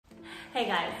Hey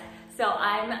guys, so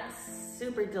I'm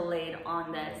super delayed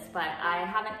on this, but I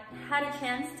haven't had a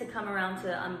chance to come around to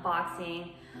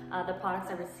unboxing the products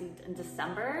I received in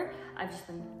December. I've just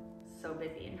been so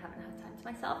busy and haven't had time to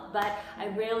myself, but I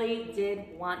really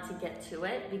did want to get to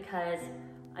it because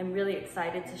I'm really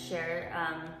excited to share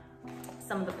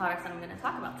some of the products that I'm going to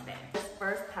talk about today. This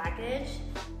first package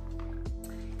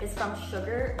is from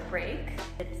SugarBreak.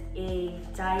 It's a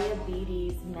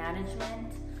diabetes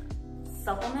management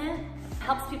supplement.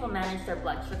 Helps people manage their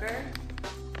blood sugar.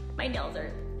 My nails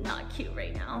are not cute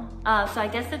right now. So I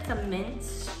guess it's a mint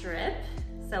strip.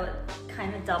 So it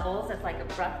kind of doubles as like a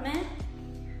breath mint.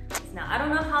 Now I don't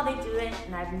know how they do it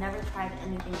and I've never tried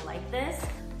anything like this,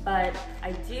 but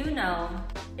I do know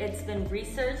it's been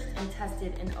researched and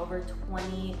tested in over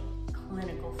 20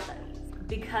 clinical studies.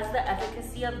 Because the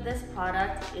efficacy of this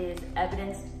product is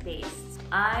evidence-based,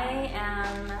 I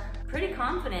am pretty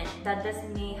confident that this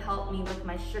may help me with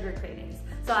my sugar cravings.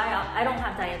 So I don't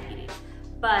have diabetes,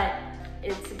 but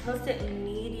it's supposed to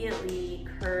immediately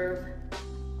curb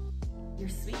your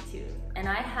sweet tooth. And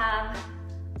I have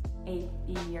a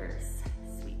fierce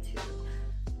sweet tooth.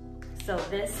 So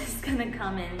this is gonna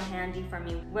come in handy for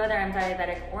me, whether I'm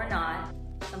diabetic or not.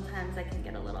 Sometimes I can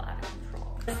get a little out of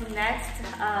control. This next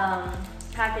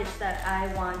package that I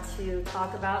want to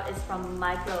talk about is from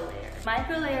Microlayer.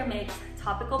 Microlayer makes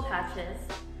topical patches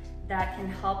that can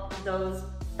help those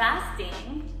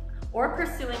fasting or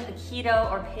pursuing a keto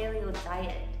or paleo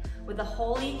diet with a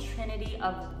holy trinity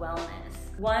of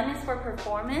wellness. One is for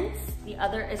performance, the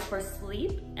other is for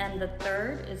sleep, and the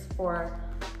third is for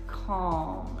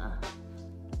calm.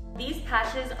 These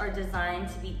patches are designed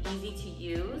to be easy to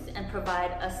use and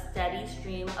provide a steady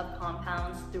stream of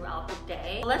compounds throughout the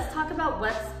day. Let's talk about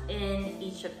what's in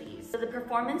each of these. So the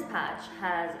performance patch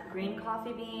has green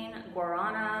coffee bean,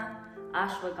 guarana,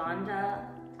 ashwagandha,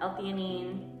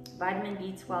 L-theanine, vitamin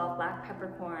B12, black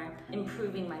peppercorn,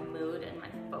 improving my mood and my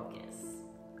focus.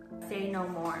 Say no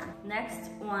more. Next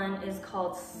one is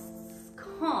called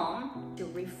Calm, to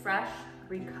refresh,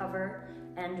 recover,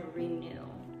 and renew.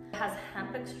 It has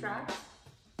hemp extract,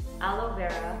 aloe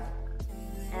vera,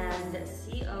 and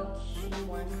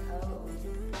COQ10.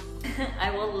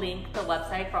 I will link the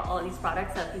website for all of these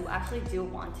products, so if you actually do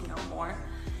want to know more,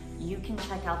 you can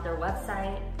check out their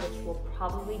website, which will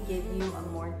probably give you a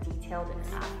more detailed and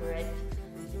accurate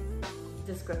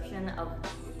description of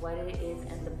what it is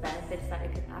and the benefits that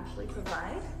it could actually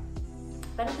provide,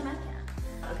 better than I can.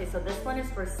 Okay, so this one is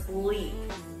for sleep.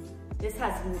 This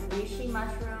has reishi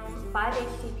mushroom,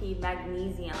 5-HTP,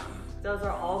 magnesium. Those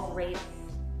are all great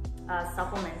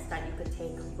supplements that you could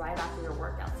take right after your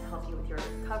workout to help you with your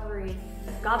recovery.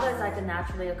 GABA is like a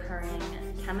naturally occurring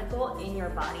chemical in your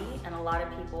body, and a lot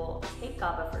of people take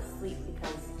GABA for sleep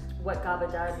because what GABA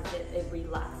does is it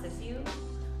relaxes you.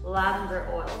 Lavender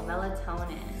oil,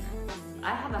 melatonin.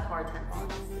 I have a hard time falling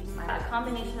asleep. A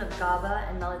combination of GABA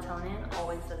and melatonin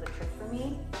always does a trick for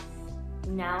me.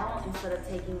 Now, instead of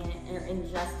taking it or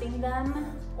ingesting them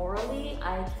orally,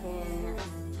 I can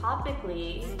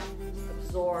topically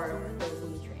absorb those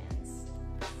nutrients.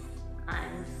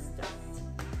 I'm stoked.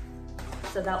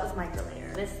 So that was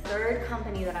Microlayer. This third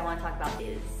company that I want to talk about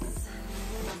is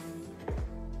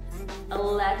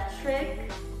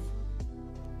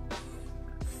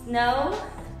ElectricSnow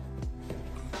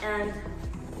and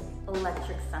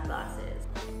electric sunglasses.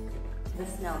 The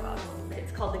snow goggles.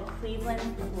 It's called the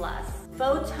Cleveland Plus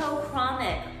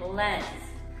Photochromic Lens.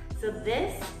 So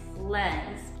this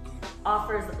lens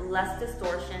offers less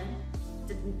distortion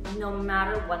no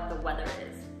matter what the weather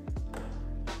is.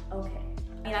 Okay.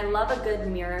 I mean, I love a good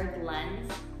mirrored lens,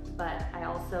 but I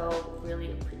also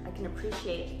I can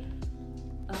appreciate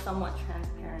a somewhat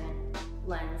transparent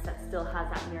lens that still has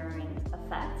that mirroring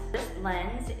effect. This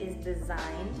lens is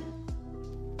designed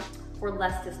for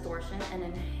less distortion and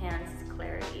enhanced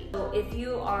clarity. So if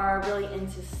you are really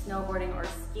into snowboarding or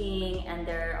skiing and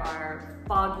there are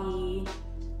foggy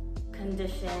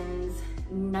conditions,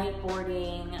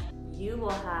 nightboarding, you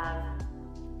will have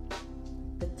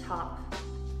the top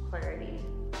clarity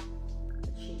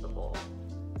achievable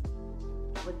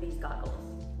with these goggles.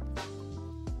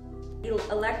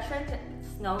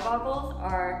 ElectricSnowGoggles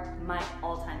are my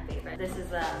all-time favorite. This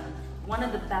is one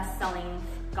of the best-selling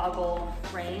goggle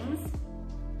frames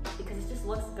because it just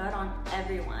looks good on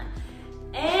everyone.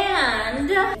 And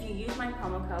if you use my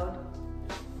promo code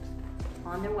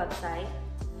on their website,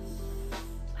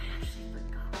 I actually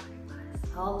forgot what it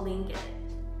was. I'll link it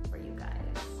for you guys.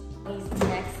 These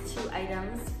next two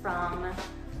items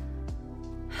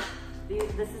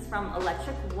this is from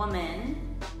Electric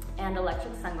Woman and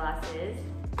Electric Sunglasses.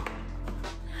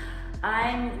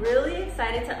 I'm really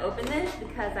excited to open this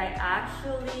because I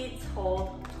actually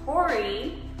told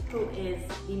Tori, who is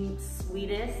the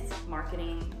sweetest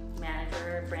marketing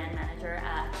manager, brand manager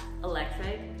at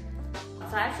Electric.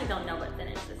 So I actually don't know what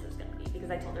finish this is gonna be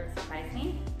because I told her to surprise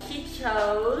me. She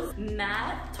chose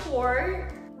Matte Tour.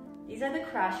 These are the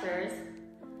Crashers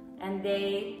and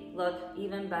they look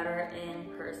even better in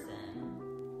person.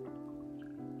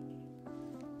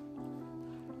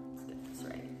 Let's get this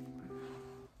right.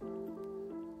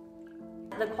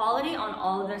 The quality on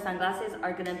all of their sunglasses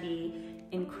are gonna be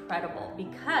incredible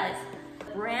because the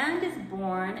brand is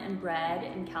born and bred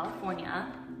in California,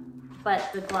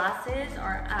 but the glasses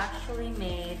are actually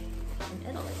made in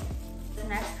Italy. The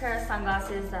next pair of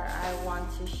sunglasses that I want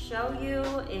to show you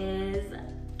is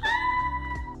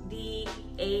the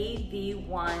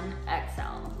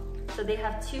AV1XL. So they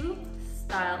have two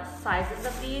sizes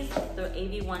of these. The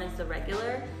AV1 is the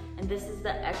regular, and this is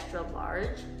the extra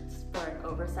large for an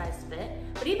oversized fit.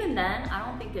 But even then, I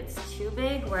don't think it's too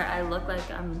big where I look like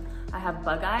I have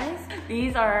bug eyes.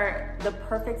 These are the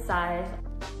perfect size.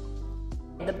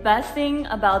 The best thing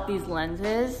about these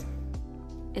lenses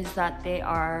is that they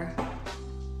are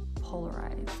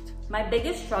polarized. My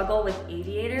biggest struggle with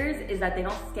aviators is that they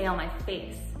don't stay on my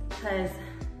face because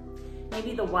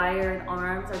maybe the wired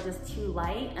arms are just too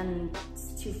light and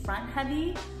it's too front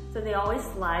heavy, so they always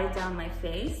slide down my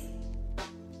face.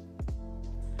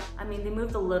 I mean, they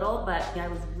moved a little, but I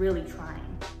was really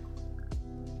trying.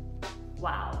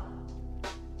 Wow.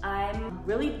 I'm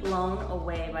really blown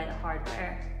away by the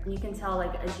hardware. You can tell,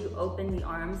 like, as you open the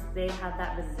arms, they have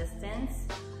that resistance.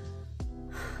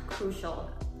 Crucial.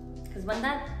 Because when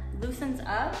that loosens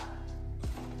up,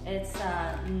 it's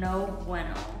no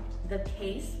bueno. The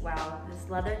case, wow, this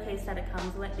leather case that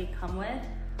they come with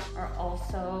are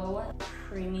also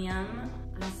premium.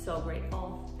 I'm so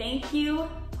grateful. Thank you,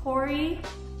 Tori.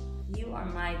 You are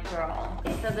my girl.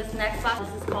 Okay, so this next box,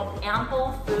 this is called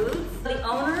Ample Foods. The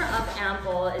owner of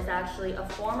Ample is actually a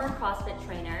former CrossFit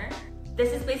trainer.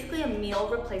 This is basically a meal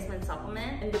replacement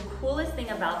supplement. And the coolest thing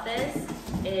about this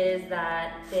is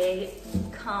that they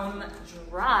come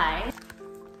dry.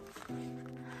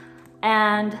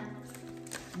 And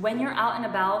when you're out and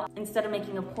about, instead of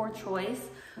making a poor choice,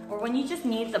 or when you just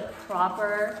need the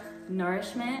proper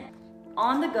nourishment,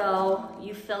 on the go,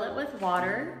 you fill it with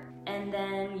water, and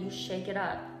then you shake it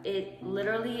up. It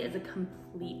literally is a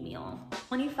complete meal.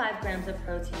 25 grams of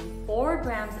protein, 4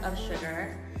 grams of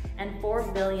sugar, and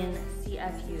 4 billion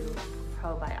CFU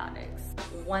probiotics.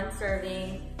 One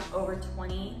serving, over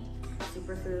 20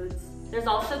 superfoods. There's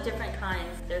also different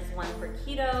kinds. There's one for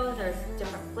keto, there's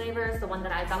different flavors. The one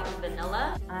that I got was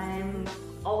vanilla. I'm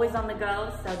always on the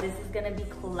go, so this is gonna be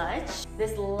clutch.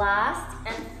 This last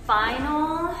and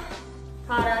final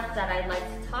product that I'd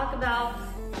like to talk about,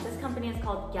 this company is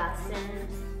called Gaston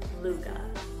Luga.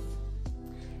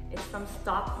 It's from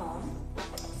Stockholm,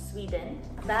 Sweden.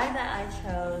 The bag that I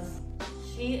chose,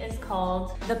 she is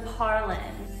called the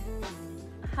Parlin.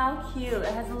 How cute,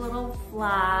 it has a little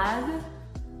flag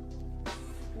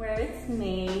where it's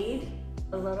made.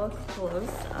 A little close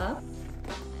up.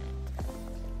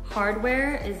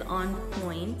 Hardware is on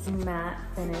point, matte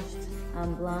finished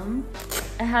emblem.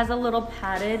 It has a little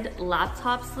padded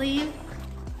laptop sleeve,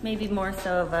 maybe more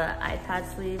so of an iPad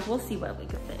sleeve. We'll see what we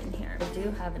could fit in here. I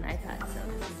do have an iPad, so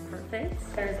this is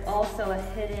perfect. There's also a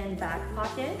hidden back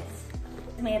pocket.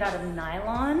 It's made out of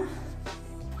nylon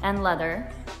and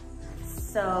leather,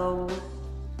 so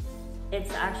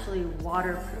it's actually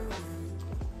waterproof.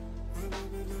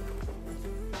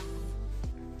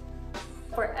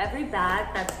 For every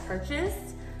bag that's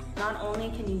purchased, not only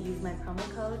can you use my promo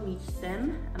code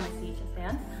MeechSim,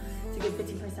 M-I-C-H-S-A-M, to get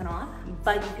 50% off,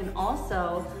 but you can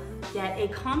also get a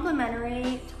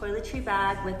complimentary toiletry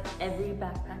bag with every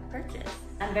backpack purchase.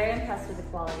 I'm very impressed with the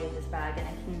quality of this bag and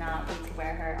I cannot wait to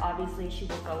wear her. Obviously, she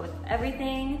will go with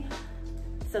everything,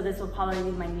 so this will probably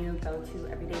be my new go-to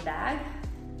everyday bag.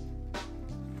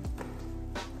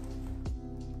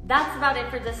 That's about it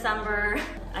for December.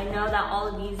 I know that all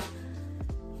of these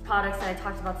products that I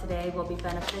talked about today will be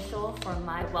beneficial for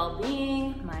my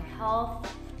well-being, my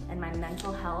health, and my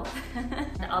mental health.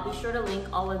 I'll be sure to link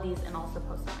all of these and also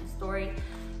post on my story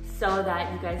so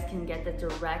that you guys can get the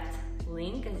direct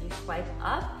link as you swipe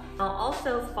up. I'll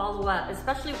also follow up,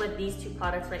 especially with these two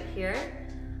products right here.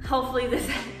 Hopefully this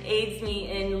aids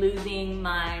me in losing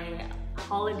my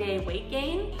holiday weight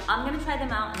gain. I'm gonna try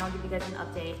them out and I'll give you guys an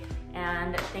update.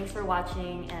 And thanks for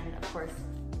watching, and of course,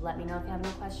 let me know if you have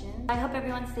any questions. I hope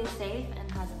everyone stays safe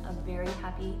and has a very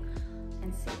happy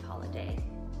and safe holiday.